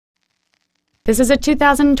This is a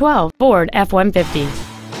 2012 Ford F-150.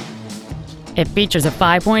 It features a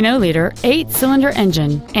 5.0-liter 8-cylinder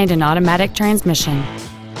engine and an automatic transmission.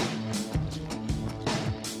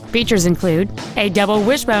 Features include a double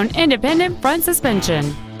wishbone independent front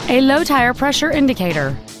suspension, a low tire pressure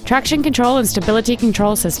indicator, traction control and stability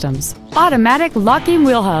control systems, automatic locking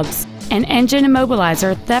wheel hubs, an engine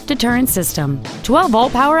immobilizer theft deterrent system,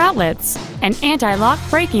 12-volt power outlets, an anti-lock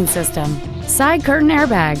braking system, side curtain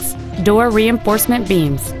airbags, door reinforcement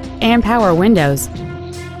beams, and power windows.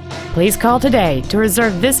 Please call today to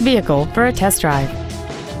reserve this vehicle for a test drive.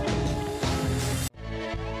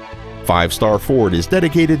 5-Star Ford is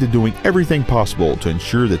dedicated to doing everything possible to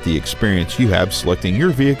ensure that the experience you have selecting your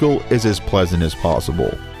vehicle is as pleasant as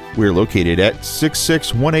possible. We're located at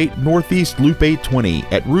 6618 Northeast Loop 820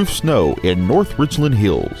 at Roof Snow in North Richland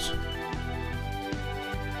Hills.